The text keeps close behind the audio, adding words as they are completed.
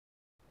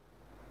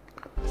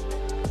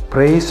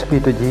Praise be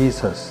to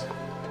Jesus.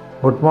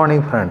 Good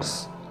morning,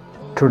 friends.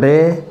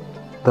 Today,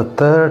 the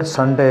third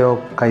Sunday of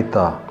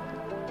Kaitha.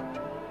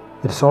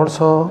 It's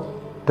also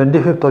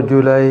 25th of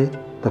July,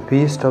 the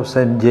feast of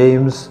St.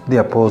 James the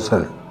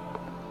Apostle.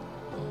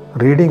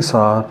 Readings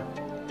are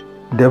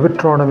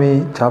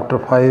Deuteronomy chapter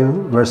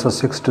 5, verses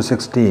 6 to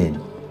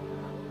 16.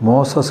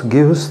 Moses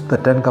gives the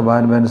Ten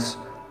Commandments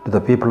to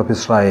the people of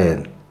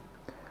Israel.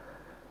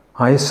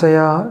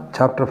 Isaiah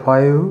chapter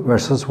 5,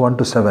 verses 1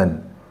 to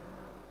 7.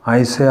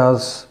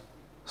 Isaiah's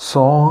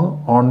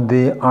song on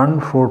the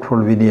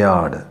unfruitful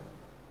vineyard.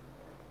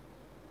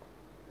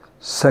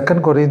 2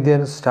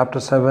 Corinthians chapter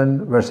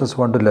 7, verses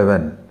 1 to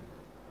 11.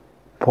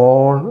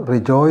 Paul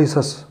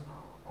rejoices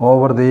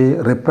over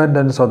the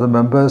repentance of the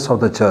members of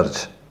the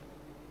church.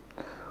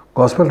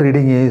 Gospel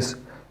reading is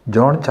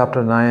John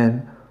chapter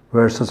 9,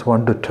 verses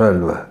 1 to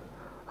 12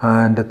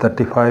 and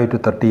 35 to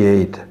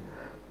 38.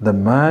 The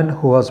man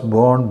who was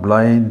born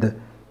blind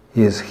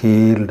is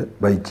healed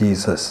by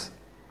Jesus.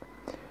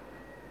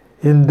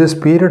 In this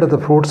period of the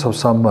fruits of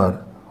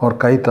summer, or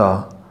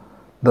Kaitha,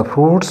 the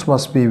fruits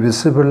must be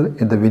visible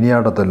in the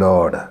vineyard of the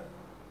Lord.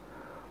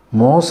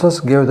 Moses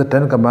gave the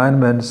Ten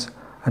Commandments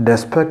and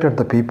expected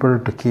the people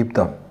to keep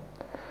them.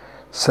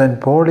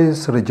 St. Paul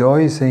is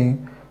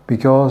rejoicing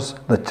because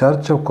the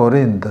church of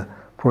Corinth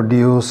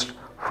produced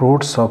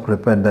fruits of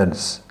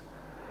repentance.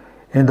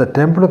 In the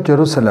temple of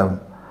Jerusalem,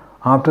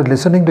 after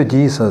listening to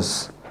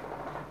Jesus'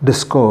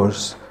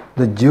 discourse,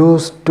 the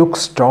Jews took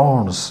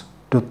stones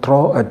to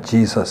throw at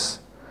Jesus.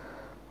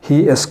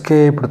 He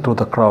escaped through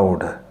the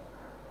crowd,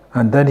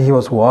 and then he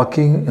was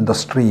walking in the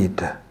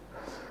street,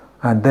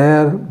 and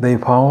there they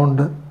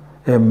found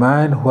a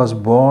man who was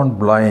born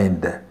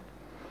blind.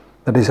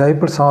 The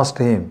disciples asked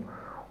him,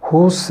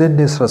 whose sin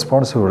is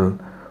responsible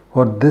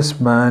for this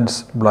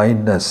man's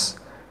blindness,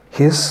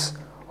 his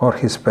or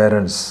his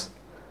parents?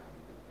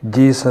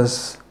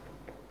 Jesus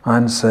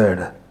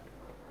answered,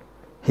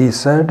 he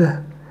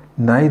said,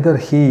 neither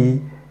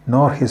he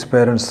nor his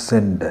parents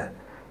sinned.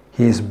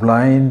 He is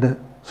blind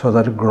so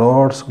that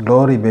God's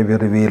glory may be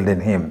revealed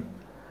in him.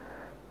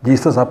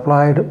 Jesus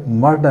applied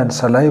mud and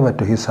saliva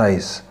to his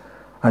eyes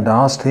and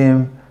asked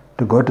him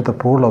to go to the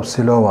pool of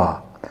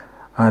Siloam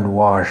and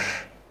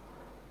wash.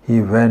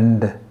 He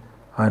went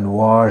and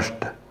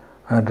washed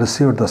and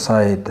received the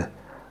sight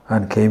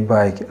and came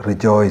back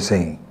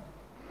rejoicing.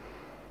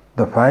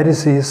 The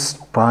Pharisees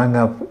sprang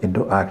up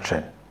into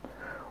action.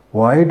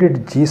 Why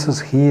did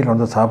Jesus heal on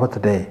the Sabbath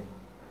day?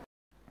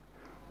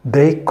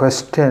 They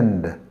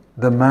questioned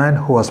the man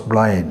who was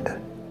blind.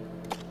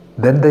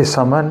 Then they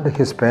summoned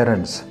his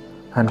parents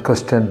and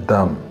questioned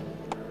them.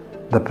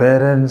 The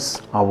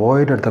parents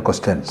avoided the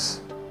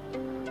questions.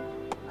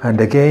 And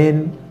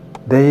again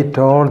they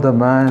told the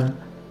man,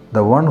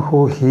 the one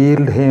who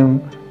healed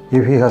him,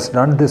 if he has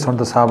done this on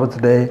the Sabbath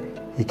day,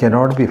 he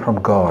cannot be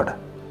from God.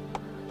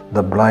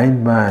 The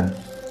blind man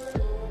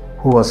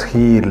who was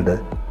healed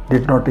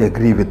did not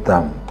agree with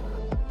them.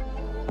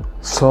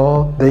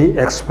 So they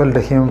expelled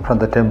him from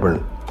the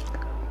temple.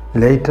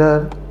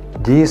 Later,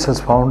 Jesus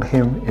found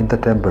him in the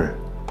temple,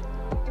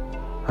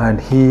 and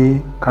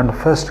he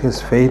confessed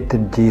his faith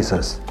in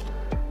Jesus.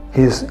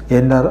 His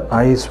inner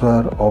eyes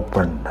were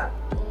opened.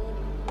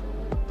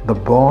 The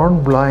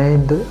born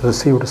blind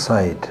received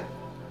sight.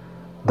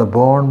 The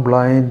born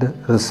blind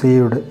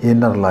received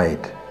inner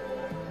light.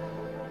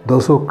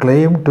 Those who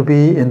claimed to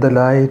be in the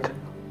light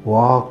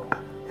walked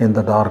in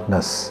the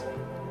darkness.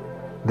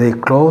 They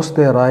closed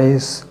their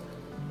eyes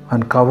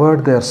and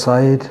covered their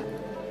sight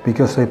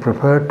because they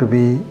preferred to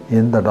be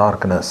in the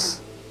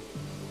darkness.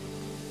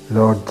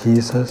 Lord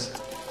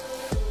Jesus,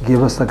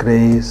 give us the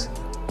grace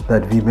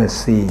that we may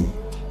see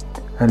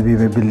and we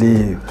may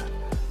believe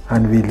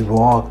and we'll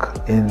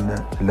walk in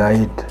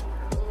light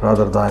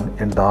rather than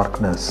in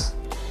darkness.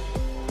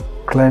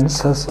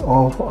 Cleanse us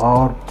of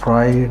our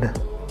pride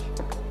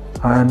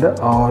and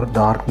our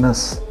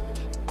darkness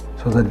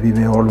so that we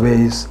may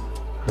always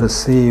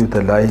receive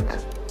the light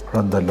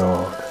from the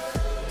Lord.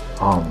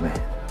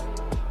 Amen.